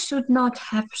enamel should not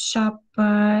have sharp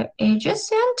edges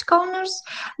and corners.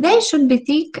 They should be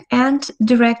thick and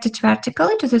directed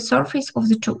vertically to the surface of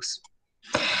the tooth.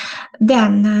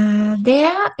 Then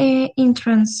their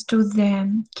entrance to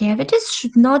the cavities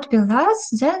should not be less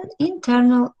than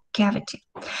internal cavity.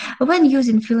 When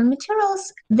using filler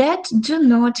materials that do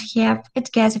not have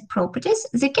adhesive properties,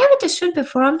 the cavity should be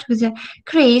formed with the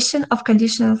creation of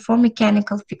conditional for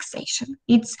mechanical fixation.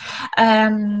 It's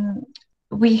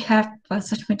we have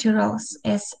such materials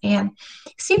as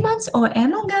cements or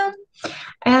amalgam,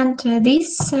 and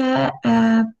this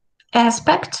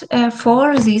aspect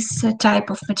for this type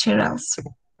of materials.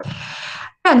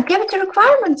 And cavity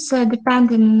requirements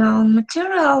depending on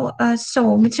material.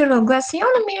 So material glass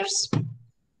ionomers.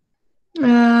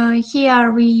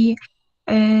 Here we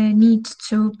need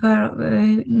to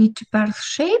pearl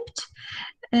shaped.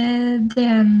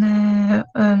 Then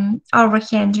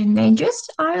overhanging edges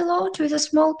are allowed with a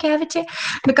small cavity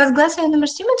because glass ionomer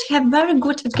cement have very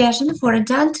good adhesion for a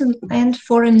dentin and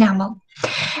for enamel.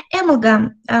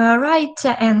 Amalgam, right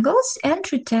angles and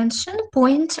retention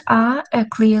point are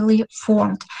clearly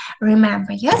formed.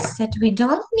 Remember, yes, that we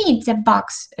don't need the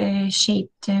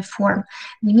box-shaped form.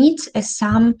 We need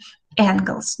some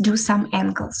angles, do some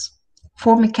angles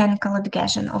for mechanical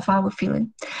adhesion of our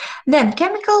filling. Then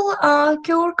chemical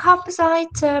cure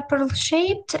composite,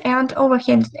 pearl-shaped and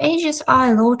overhanging edges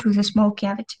are allowed with a small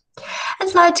cavity.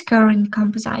 And light curing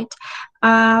composite,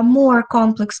 more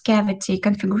complex cavity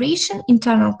configuration,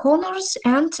 internal corners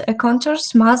and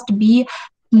contours must be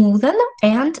smoothen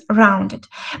and rounded.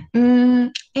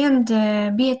 And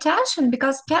be attention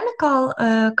because chemical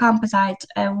composite,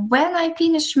 when I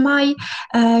finish my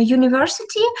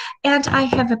university and I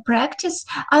have a practice,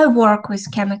 I work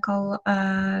with chemical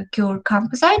cure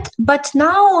composite, but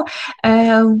now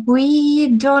we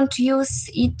don't use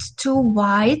it too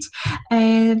wide.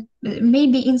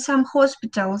 Maybe in some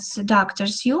hospitals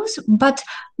doctors use, but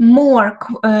more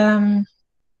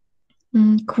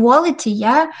quality,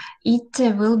 yeah, it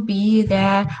will be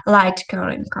the light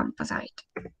curing composite.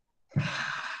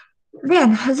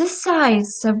 Then the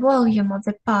size, volume of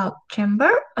the pulp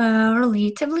chamber,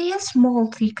 relatively a small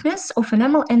thickness of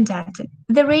enamel and dentin.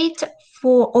 The rate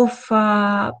of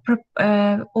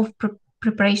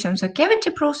preparation of the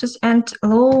cavity process and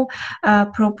low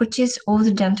properties of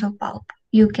the dental pulp.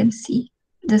 You can see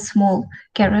the small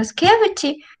carious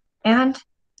cavity and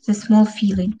the small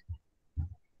filling.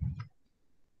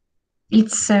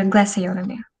 It's glass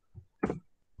ionomer.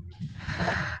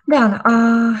 Then,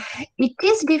 it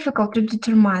is difficult to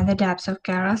determine the depth of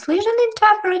carious lesion in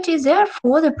temporary,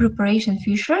 therefore the preparation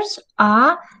features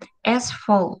are as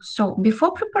follows. So,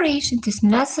 before preparation, it is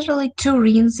necessary to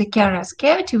rinse the carious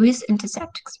cavity with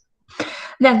antiseptics.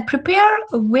 Then, prepare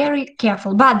very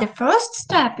careful, but the first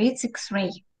step is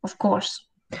X-ray, of course.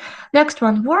 Next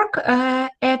one, work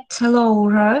at low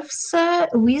revs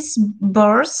with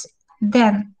burrs,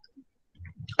 then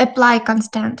apply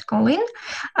constant cooling.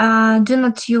 Do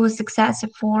not use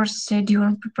excessive force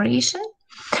during preparation.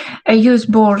 Use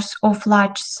bores of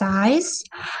large size.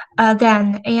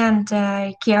 Then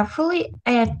carefully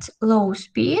at low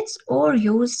speeds or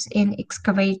use an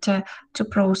excavator to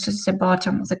process the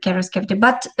bottom of the carious cavity.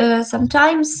 But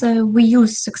sometimes we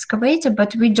use excavator,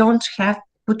 but we don't have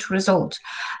good result.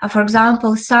 For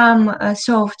example, some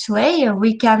soft layer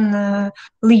we can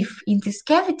leave in this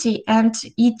cavity and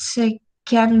it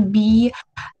can be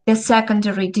a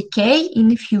secondary decay in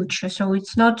the future, so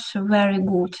it's not very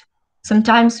good.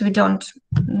 Sometimes we don't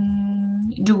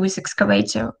do with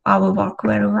excavator our work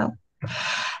very well.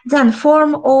 Then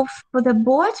form of the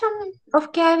bottom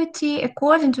of cavity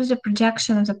according to the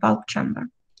projection of the pulp chamber.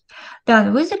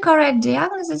 Then, with the correct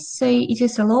diagnosis, it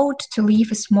is allowed to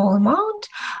leave a small amount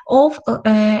of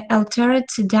altered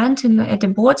dentin at the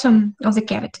bottom of the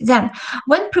cavity. Then,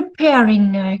 when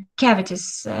preparing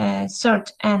cavities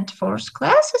third and fourth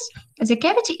classes, the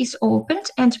cavity is opened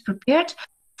and prepared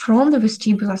from the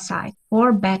vestibular side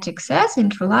for better access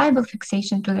and reliable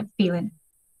fixation to the filling.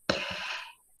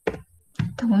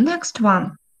 The next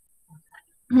one.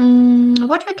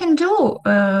 What we can do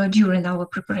during our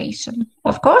preparation?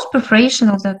 Of course, preparation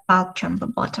of the pulp chamber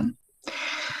bottom.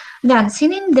 Then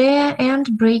thinning there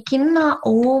and breaking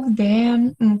of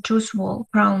the tooth wall,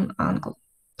 crown angle.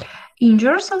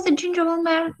 Injures of the gingival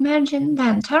margin,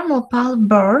 then thermal pulp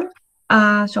burn.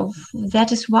 So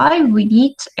that is why we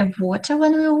need water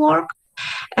when we work.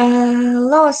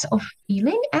 Loss of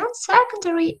feeling and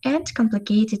secondary and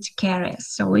complicated caries.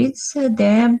 So it's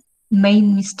the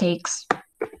main mistakes.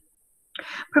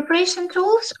 Preparation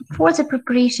tools. For the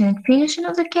preparation and finishing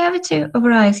of the cavity,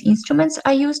 various instruments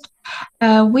are used,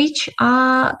 which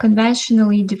are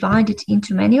conventionally divided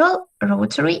into manual,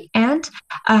 rotary, and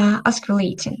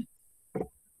oscillating.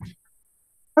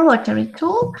 A rotary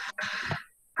tool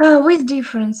with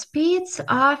different speeds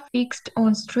are fixed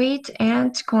on straight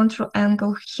and control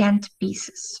angle hand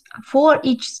pieces. For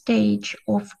each stage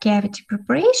of cavity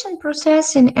preparation,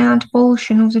 processing, and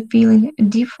polishing of the filling,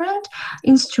 different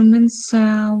instruments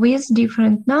with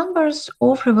different numbers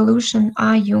of revolution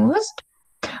are used,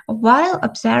 while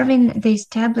observing the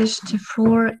established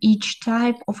for each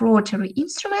type of rotary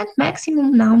instrument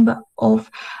maximum number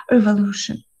of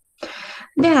revolution.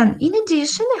 Then, in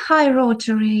addition, high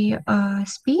rotary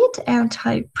speed and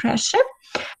high pressure,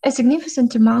 a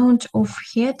significant amount of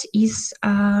heat is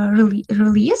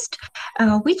released,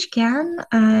 which can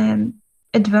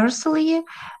adversely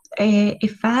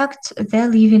affect the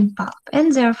living pulp.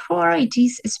 And therefore, it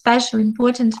is especially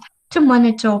important to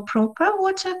monitor proper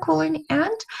water cooling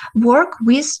and work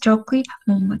with Stokely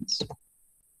movements.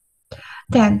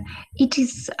 Then, it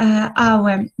is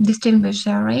our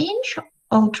distinguisher range: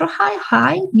 ultra high,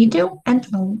 high, medium, and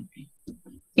low.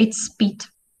 Its speed.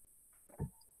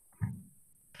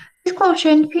 Disclosure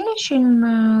and finishing,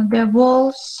 the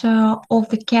walls of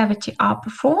the cavity are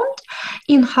performed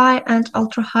in high and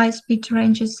ultra high speed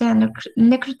ranges, and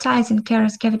necrotizing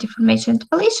carious cavity formation and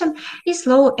depletion is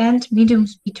low and medium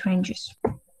speed ranges.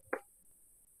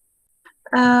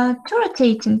 To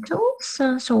rotating tools,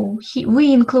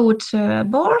 we include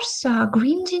bores,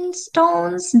 grinding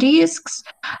stones, discs.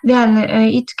 Then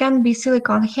it can be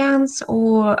silicone hands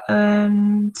or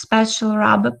special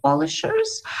rubber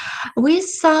polishers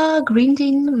with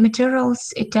grinding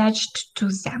materials attached to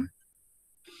them.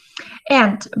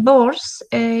 And bores,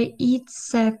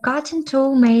 it's a cutting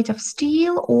tool made of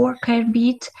steel or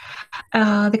carbide,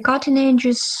 the cutting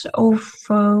edges of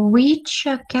which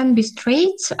can be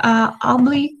straight,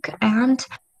 oblique, and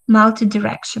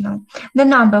multi-directional. The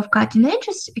number of cutting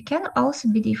edges can also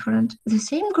be different. The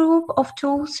same group of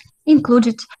tools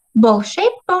included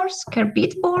ball-shaped bores,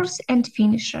 carbide bores, and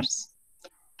finishers.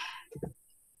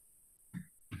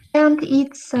 And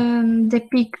it's the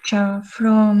picture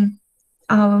from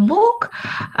our book.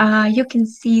 You can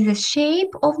see the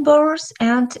shape of bores,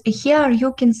 and here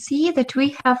you can see that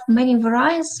we have many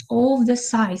varieties of the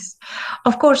size.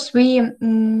 Of course, we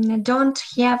don't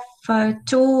have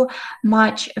too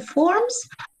much forms,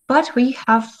 but we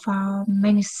have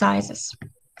many sizes.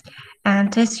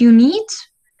 And as you need,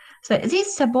 so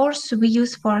these bores we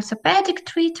use for orthopedic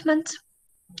treatment,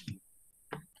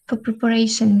 for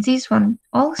preparation. This one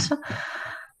also.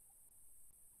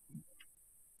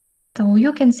 So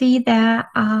you can see the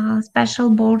special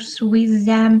boards with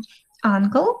the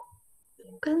angle,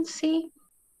 you can see,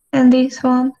 and this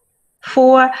one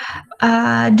for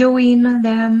doing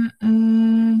the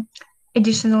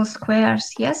additional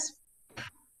squares, yes.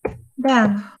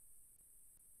 Then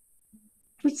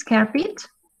with carbide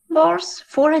boards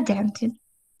for indenting,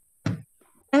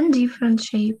 and different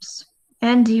shapes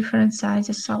and different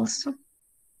sizes also.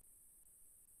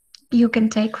 You can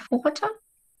take photo.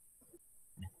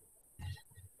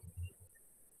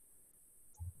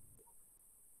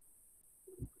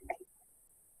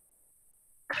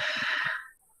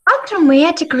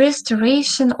 Automatic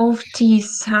restoration of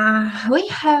teeth. We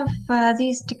have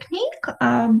this technique,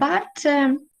 but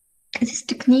this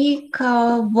technique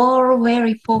were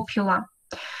very popular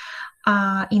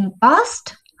in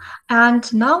past,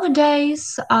 and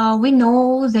nowadays we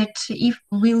know that if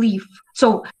we live.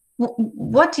 So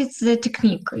what is the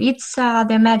technique? It's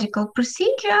the medical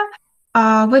procedure.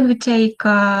 When we take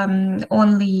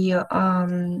only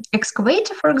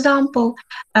excavator, for example,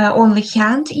 only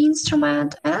hand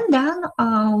instrument, and then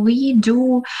we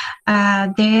do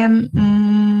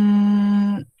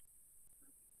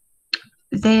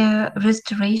the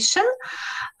restoration,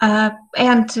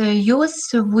 and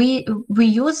we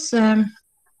use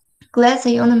glass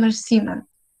ionomer cement,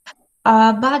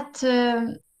 but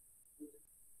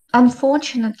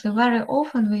unfortunately, very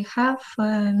often we have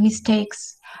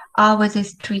mistakes with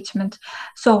this treatment.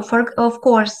 So, of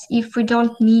course, if we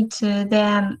don't need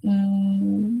the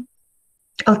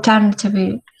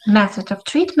alternative method of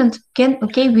treatment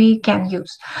we can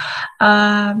use.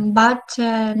 But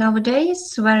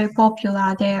nowadays very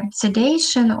popular the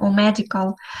sedation or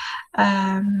medical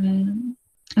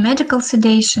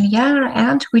sedation,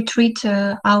 and we treat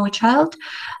our child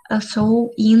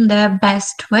so in the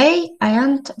best way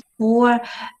and for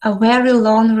a very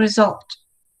long result,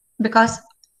 because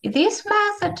this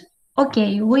method,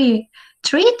 we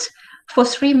treat for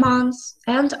 3 months,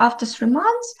 and after 3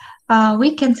 months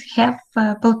we can have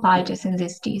pulpitis in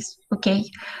these teeth.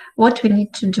 What we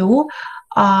need to do,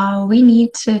 we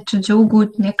need to do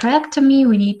good necrectomy,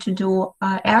 we need to do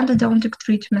endodontic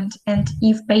treatment, and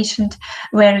if patient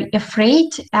very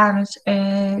afraid and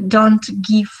don't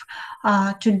give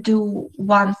to do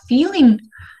one filling,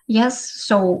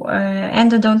 so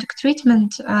endodontic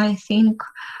treatment, I think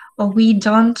we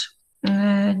don't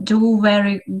do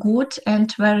very good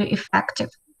and very effective.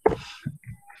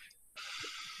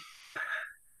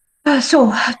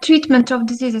 So, treatment of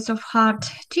diseases of hard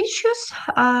tissues.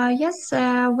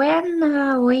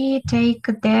 When we take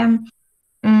them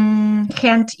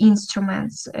hand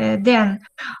instruments, then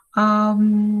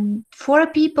for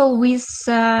people with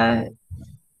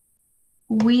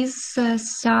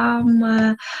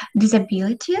some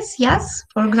disabilities,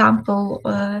 for example,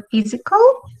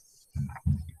 physical.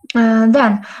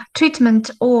 Then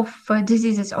treatment of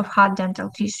diseases of hard dental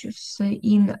tissues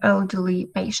in elderly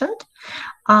patient.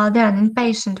 Then in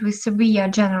patient with severe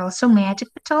general somatic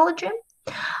pathology.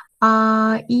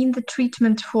 In the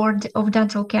treatment of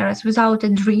dental caries without a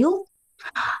drill.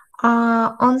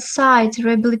 On-site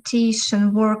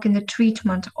rehabilitation work in the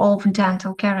treatment of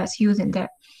dental caries using the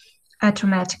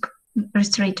traumatic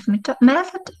restorative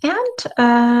method,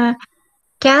 and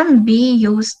can be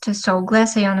used, so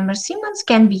glass ionomer Siemens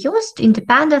can be used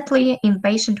independently in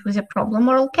patient with a problem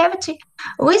oral cavity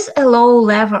with a low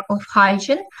level of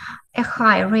hygiene, a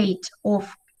high rate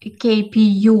of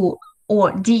KPU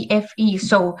or DFE,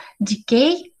 so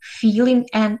decay, filling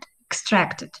and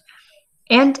extracted,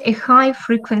 and a high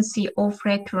frequency of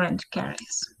recurrent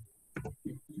caries.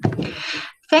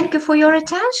 Thank you for your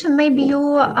attention. Maybe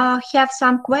you have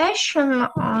some question,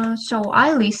 so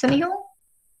I listen you.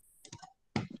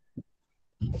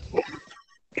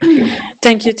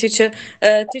 Thank you, teacher.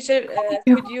 Teacher,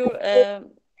 could you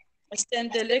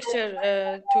send the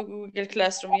lecture to Google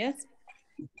Classroom yet?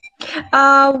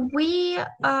 I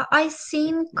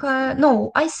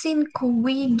think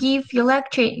we give you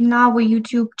lecture in our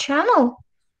YouTube channel.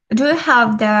 Do you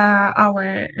have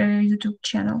our YouTube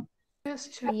channel? Yes,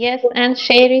 teacher. Yes, and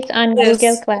share it on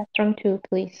Google Classroom too,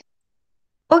 please.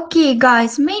 Okay,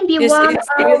 guys, maybe yes, 1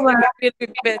 hour. It will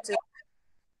be better.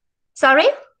 Sorry?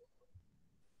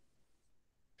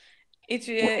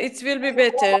 It will be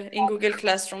better in Google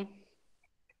Classroom.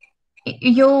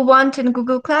 You want in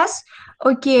Google Class?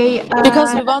 Okay.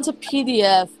 Because we want a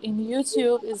PDF. In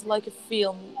YouTube is like a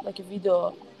film, like a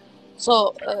video.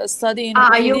 So studying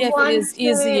PDF is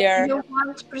easier. You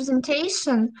want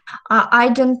presentation? I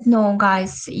don't know,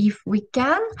 guys, if we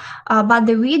can, but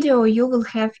the video you will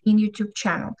have in YouTube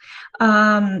channel.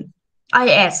 I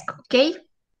ask, okay?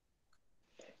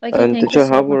 Okay, And thank teacher, you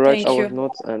so how we much. write Thank our you.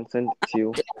 notes and send it to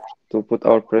you to put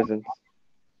our presents?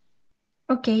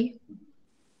 Okay.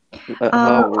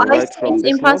 How we I write from It's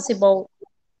this notes? impossible.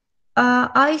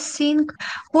 I think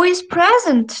who is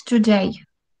present today?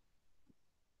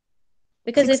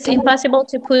 Because it's 16. impossible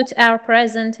to put our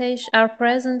presence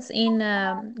in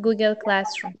Google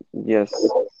Classroom. Yes.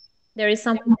 There is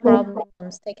some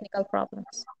problems, technical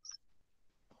problems.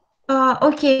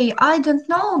 Okay, I don't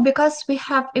know because we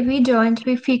have a video and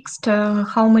we fixed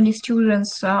how many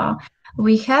students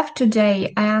we have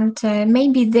today, and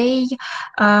maybe they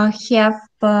have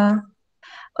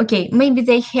maybe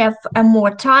they have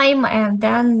more time, and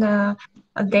then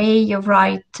they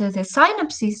write the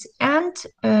synopsis and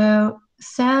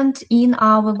send in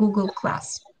our Google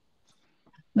Class.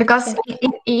 Because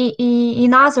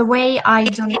in other way, I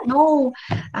don't know.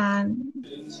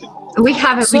 We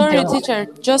have a Sorry, video. teacher.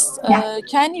 Just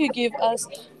can you give us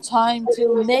time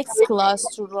till next class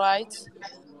to write?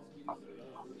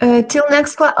 Till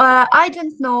next class, I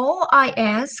don't know. I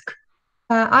ask.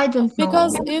 I don't know.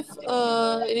 Because if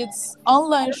it's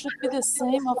online, should be the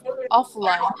same of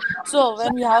offline. So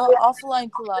when we have an offline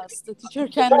class, the teacher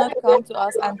cannot come to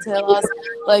us and tell us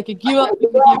like give me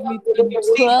in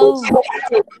 12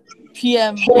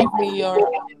 p.m. give me your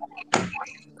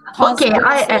Okay, concept.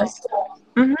 I So ask.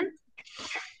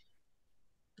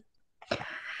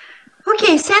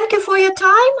 Okay, thank you for your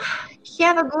time.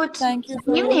 Have a good thank you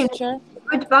for your evening. teacher.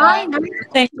 Goodbye. Bye.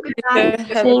 Thank you, Goodbye.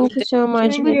 teacher. Have a good Thank you day. so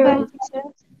much. Thank Goodbye, you. teacher.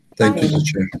 Thank you,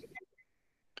 teacher.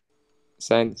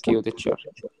 Thank you, teacher.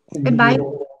 Bye.